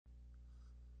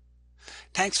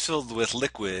Tanks filled with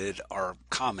liquid are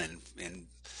common in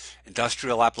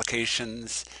industrial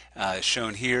applications.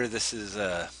 Shown here, this is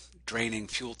a draining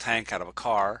fuel tank out of a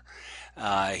car.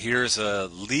 Here's a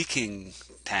leaking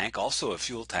tank, also a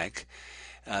fuel tank.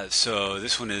 So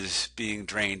this one is being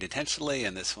drained intentionally,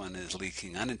 and this one is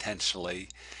leaking unintentionally.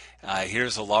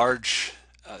 Here's a large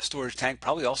storage tank,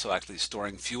 probably also actually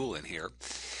storing fuel in here.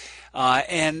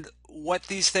 And what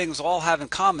these things all have in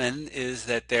common is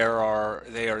that they are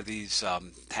these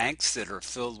tanks that are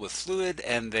filled with fluid,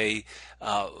 and the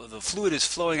fluid is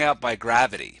flowing out by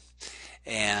gravity.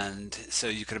 And so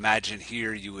you can imagine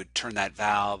here you would turn that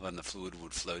valve and the fluid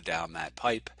would flow down that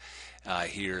pipe.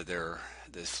 Here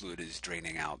this fluid is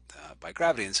draining out by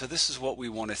gravity. And so this is what we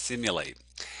want to simulate.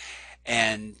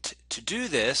 And to do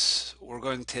this, we're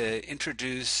going to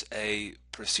introduce a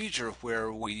procedure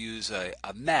where we use a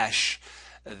mesh,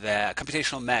 a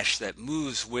computational mesh that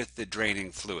moves with the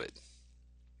draining fluid.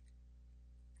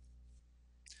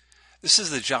 This is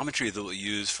the geometry that we'll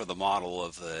use for the model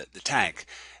of the tank.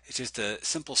 It's just a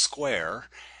simple square,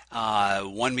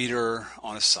 1 meter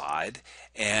on a side,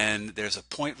 and there's a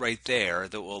point right there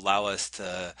that will allow us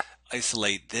to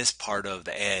isolate this part of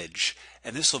the edge,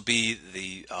 and this will be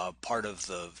the part of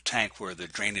the tank where the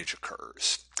drainage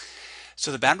occurs.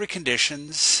 So the boundary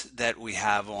conditions that we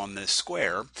have on this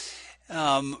square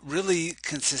really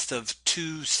consist of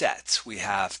two sets. We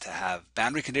have to have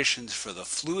boundary conditions for the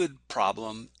fluid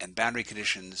problem and boundary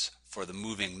conditions for the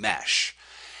moving mesh.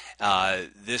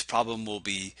 This problem will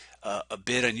be a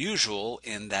bit unusual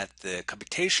in that the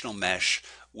computational mesh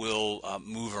will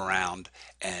move around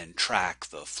and track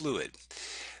the fluid.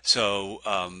 So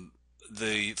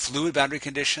the fluid boundary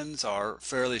conditions are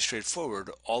fairly straightforward.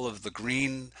 All of the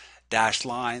green dashed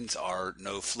lines are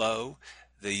no flow.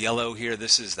 The yellow here,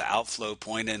 this is the outflow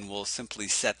point, and we'll simply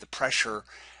set the pressure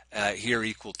here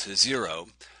equal to 0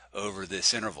 over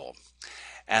this interval.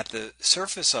 At the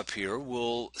surface up here,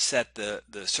 we'll set the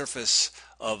surface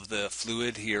of the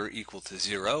fluid here equal to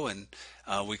 0, and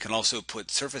we can also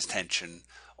put surface tension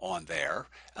on there.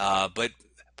 But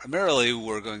primarily,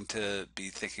 we're going to be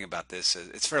thinking about this.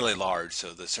 It's fairly large,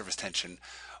 so the surface tension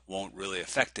won't really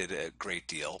affect it a great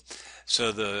deal.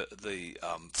 So the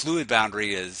fluid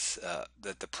boundary is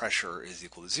that the pressure is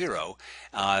equal to 0.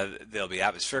 There'll be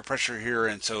atmospheric pressure here,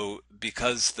 and so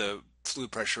because the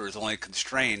fluid pressure is only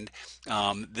constrained,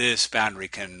 this boundary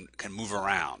can move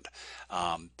around.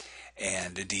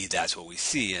 And indeed, that's what we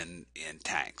see in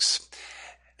tanks.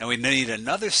 Now we need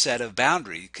another set of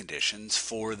boundary conditions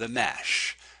for the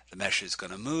mesh. The mesh is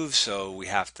going to move, so we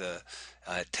have to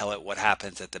tell it what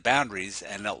happens at the boundaries,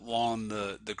 and along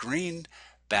the green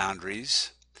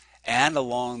boundaries and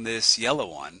along this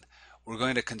yellow one, we're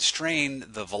going to constrain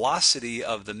the velocity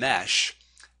of the mesh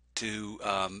to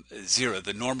 0,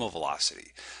 the normal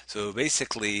velocity. So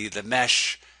basically the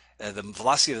mesh, the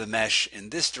velocity of the mesh in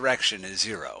this direction is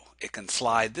 0. It can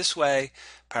slide this way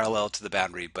parallel to the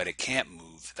boundary, but it can't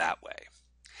move that way.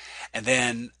 And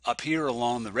then up here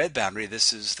along the red boundary,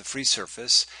 this is the free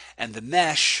surface, and the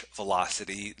mesh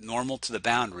velocity normal to the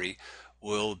boundary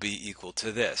will be equal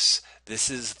to this. This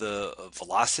is the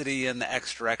velocity in the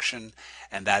x direction,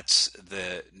 and that's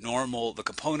the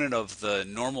component of the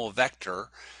normal vector,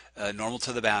 normal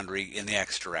to the boundary in the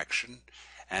x direction,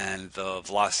 and the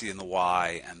velocity in the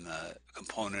y and the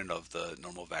component of the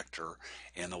normal vector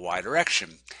in the y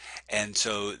direction. And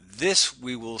so this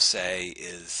we will say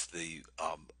is the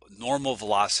normal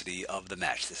velocity of the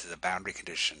mesh. This is a boundary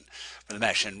condition for the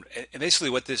mesh. And basically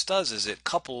what this does is it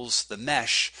couples the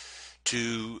mesh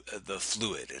to the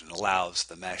fluid and allows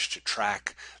the mesh to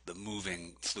track the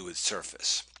moving fluid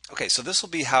surface. Okay, so this will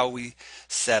be how we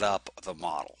set up the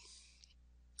model.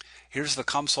 Here's the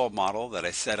COMSOL model that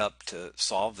I set up to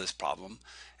solve this problem.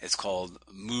 It's called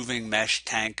Moving Mesh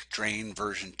Tank Drain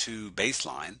version 2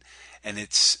 baseline, and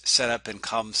it's set up in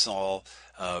COMSOL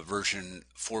version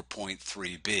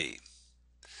 4.3b.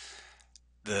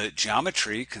 The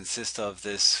geometry consists of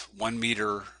this 1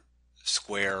 meter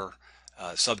square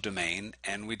subdomain,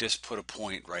 and we just put a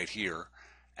point right here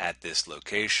at this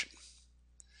location.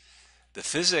 The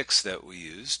physics that we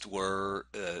used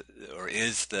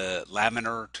is the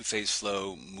laminar two-phase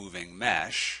flow moving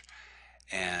mesh,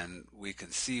 and we can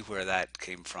see where that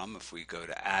came from if we go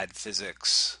to add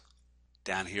physics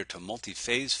down here to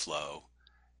multi-phase flow,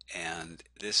 and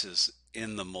this is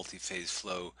in the multi-phase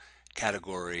flow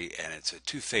category, and it's a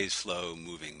two-phase flow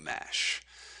moving mesh.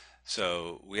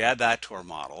 So we add that to our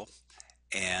model,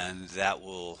 and that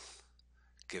will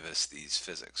give us these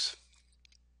physics.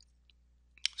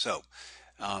 So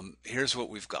here's what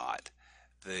we've got.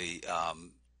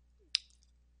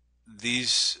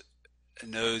 These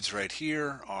nodes right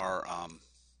here are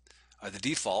the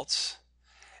defaults.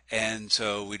 And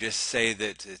so we just say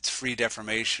that it's free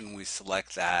deformation. We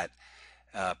select that.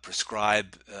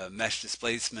 Prescribe mesh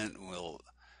displacement.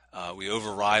 We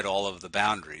override all of the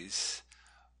boundaries.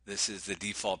 This is the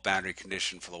default boundary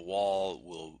condition for the wall.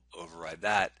 We'll override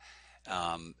that.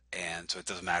 And so it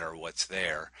doesn't matter what's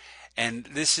there. And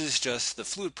this is just the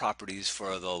fluid properties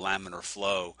for the laminar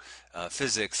flow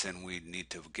physics, and we need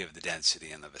to give the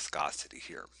density and the viscosity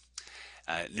here.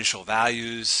 Initial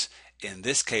values, in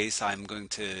this case I'm going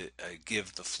to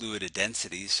give the fluid a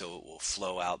density so it will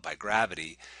flow out by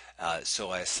gravity. So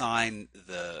I assign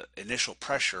the initial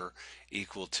pressure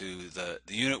equal to the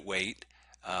unit weight,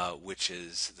 which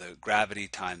is the gravity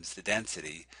times the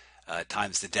density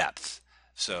times the depth.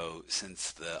 So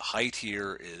since the height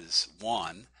here is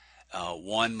 1,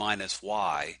 1 minus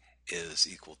y is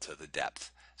equal to the depth.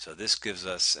 So this gives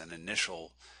us an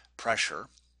initial pressure.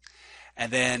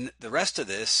 And then the rest of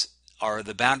this are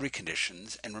the boundary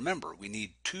conditions. And remember, we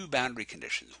need two boundary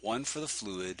conditions, one for the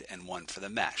fluid and one for the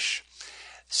mesh.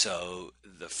 So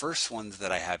the first ones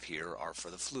that I have here are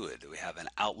for the fluid. We have an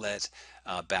outlet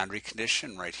boundary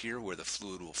condition right here where the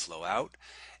fluid will flow out,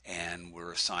 and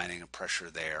we're assigning a pressure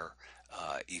there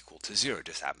equal to 0,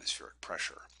 just atmospheric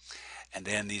pressure. And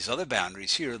then these other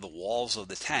boundaries here, the walls of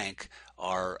the tank,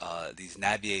 are these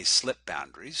Navier slip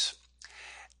boundaries.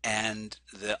 And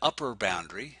the upper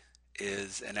boundary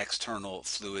is an external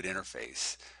fluid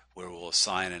interface where we'll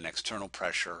assign an external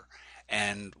pressure,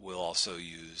 and we'll also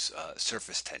use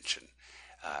surface tension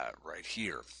right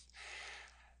here.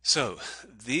 So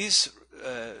these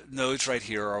nodes right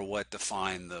here are what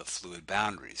define the fluid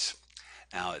boundaries.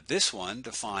 Now this one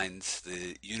defines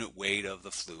the unit weight of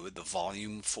the fluid, the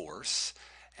volume force,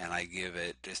 and I give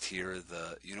it just here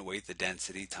the unit weight, the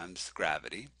density times the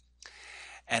gravity.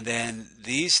 And then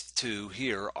these two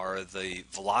here are the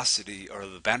velocity or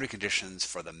the boundary conditions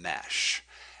for the mesh.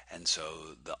 And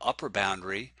so the upper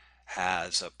boundary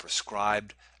has a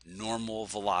prescribed normal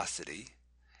velocity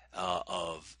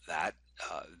of that.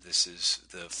 This is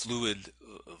the fluid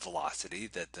velocity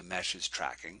that the mesh is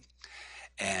tracking.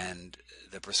 And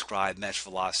the prescribed mesh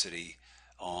velocity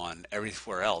on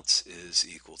everywhere else is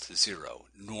equal to 0,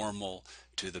 normal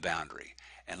to the boundary.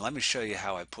 And let me show you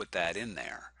how I put that in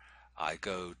there. I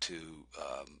go to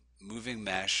moving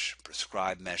mesh,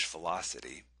 prescribed mesh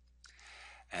velocity,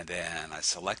 and then I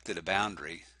selected a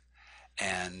boundary,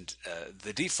 and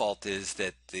the default is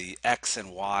that the x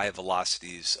and y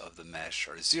velocities of the mesh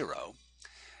are 0,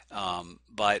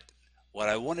 but what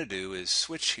I want to do is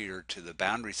switch here to the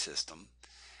boundary system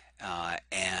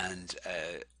and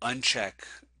uncheck.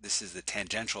 This is the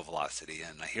tangential velocity,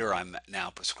 and here I'm now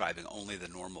prescribing only the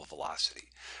normal velocity.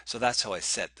 So that's how I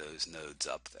set those nodes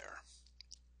up there.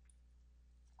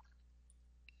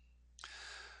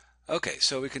 Okay,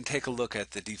 so we can take a look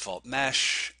at the default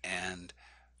mesh, and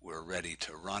we're ready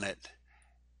to run it,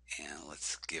 and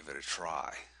let's give it a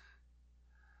try.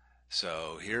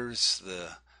 So here's the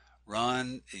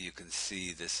run. You can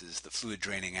see this is the fluid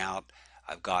draining out.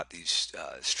 I've got these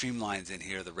streamlines in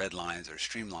here. The red lines are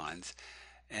streamlines,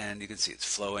 and you can see it's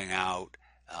flowing out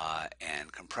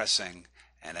and compressing,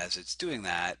 and as it's doing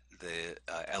that, the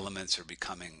elements are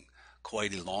becoming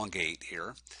quite elongate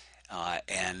here.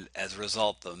 And as a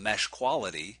result, the mesh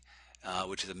quality,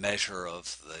 which is a measure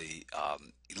of the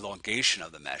elongation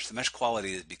of the mesh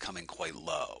quality is becoming quite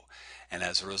low. And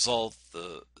as a result,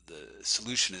 the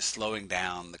solution is slowing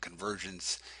down, the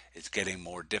convergence is getting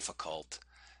more difficult.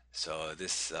 So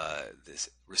this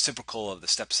reciprocal of the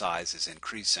step size is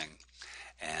increasing,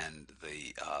 and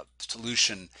the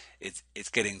solution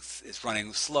it's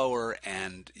running slower,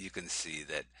 and you can see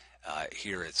that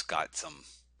here it's got some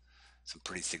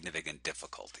pretty significant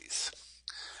difficulties.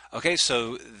 Okay,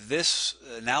 so this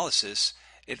analysis,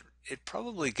 it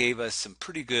probably gave us some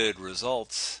pretty good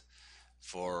results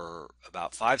for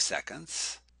about 5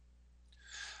 seconds.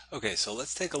 Okay, so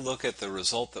let's take a look at the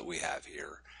result that we have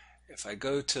here. If I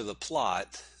go to the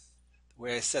plot, the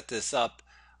way I set this up,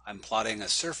 I'm plotting a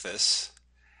surface,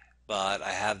 but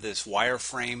I have this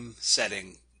wireframe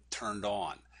setting turned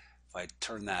on. If I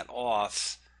turn that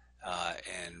off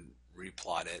and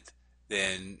replot it,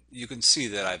 then you can see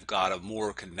that I've got a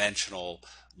more conventional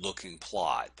looking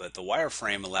plot, but the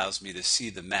wireframe allows me to see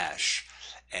the mesh,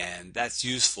 and that's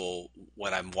useful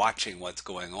when I'm watching what's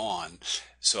going on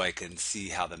so I can see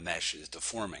how the mesh is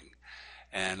deforming.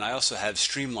 And I also have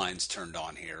streamlines turned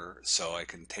on here so I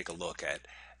can take a look at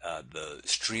the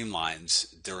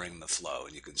streamlines during the flow,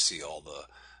 and you can see all the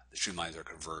streamlines are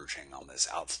converging on this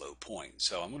outflow point.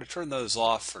 So I'm going to turn those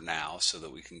off for now so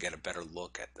that we can get a better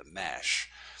look at the mesh.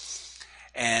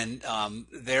 And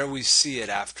there we see it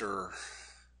after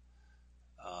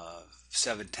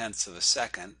 7/10 of a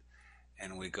second,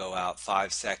 and we go out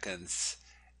 5 seconds,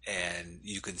 and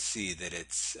you can see that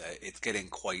it's getting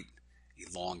quite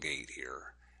elongate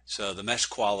here. So the mesh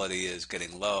quality is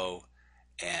getting low,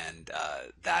 and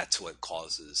that's what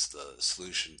causes the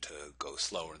solution to go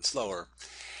slower and slower.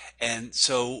 And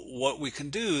so what we can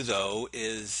do though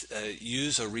is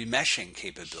use a remeshing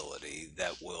capability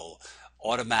that will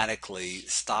automatically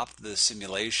stop the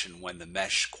simulation when the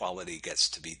mesh quality gets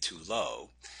to be too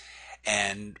low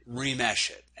and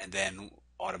remesh it, and then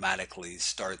automatically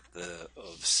start the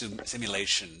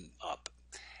simulation up.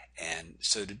 And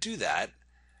so to do that,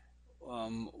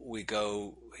 we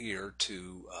go here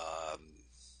to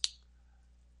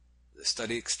the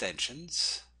study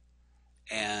extensions,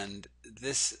 and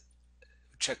this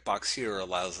checkbox here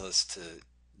allows us to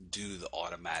do the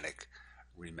automatic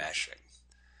remeshing.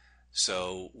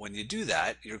 So when you do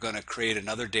that, you're going to create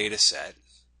another data set,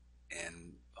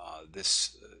 and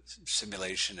this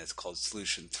simulation is called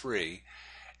Solution 3.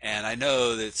 And I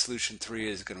know that Solution 3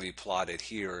 is going to be plotted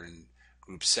here in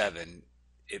Group 7.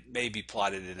 It may be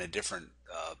plotted in a different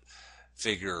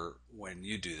figure when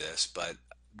you do this, but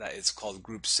it's called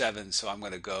Group 7, so I'm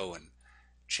going to go and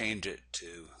change it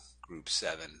to Group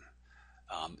 7.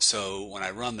 So when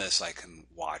I run this, I can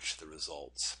watch the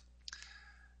results.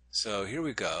 So here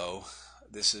we go.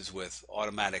 This is with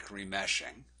automatic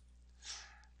remeshing.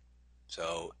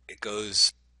 So it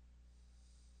goes,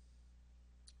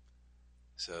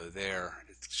 so there,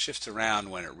 it shifts around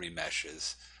when it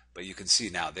remeshes, but you can see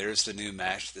now there's the new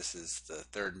mesh. This is the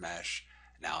third mesh.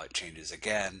 Now it changes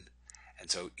again. And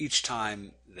so each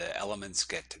time the elements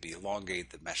get to be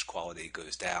elongate, the mesh quality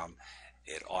goes down,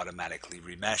 it automatically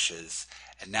remeshes.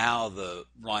 And now the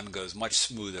run goes much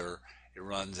smoother. It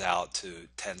runs out to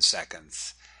 10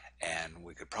 seconds, and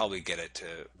we could probably get it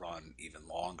to run even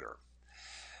longer.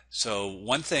 So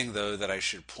one thing though that I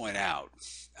should point out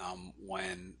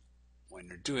when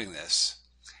you're doing this,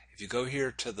 if you go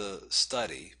here to the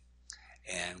study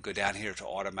and go down here to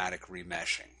automatic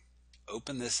remeshing,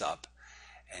 open this up,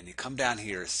 and you come down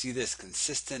here, see this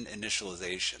consistent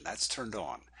initialization, that's turned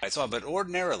on. It's on, but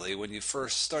ordinarily when you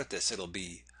first start this, it'll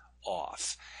be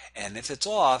off. And if it's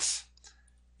off,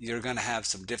 you're going to have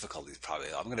some difficulties probably.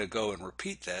 I'm going to go and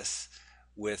repeat this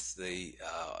with the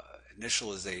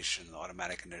initialization,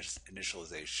 automatic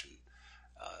initialization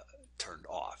turned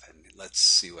off. And let's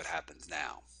see what happens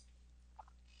now.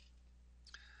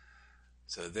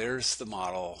 So there's the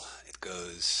model. It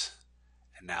goes,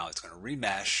 and now it's going to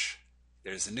remesh.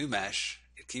 There's a new mesh.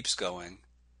 It keeps going,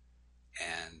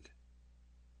 and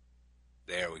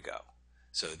there we go.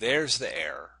 So there's the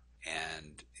error,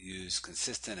 and use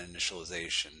consistent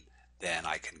initialization, then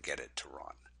I can get it to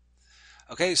run.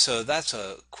 Okay, so that's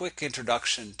a quick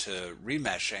introduction to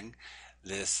remeshing.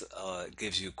 This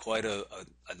gives you quite a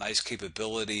nice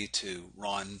capability to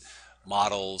run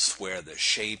models where the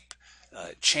shape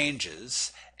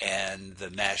changes and the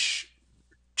mesh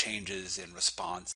changes in response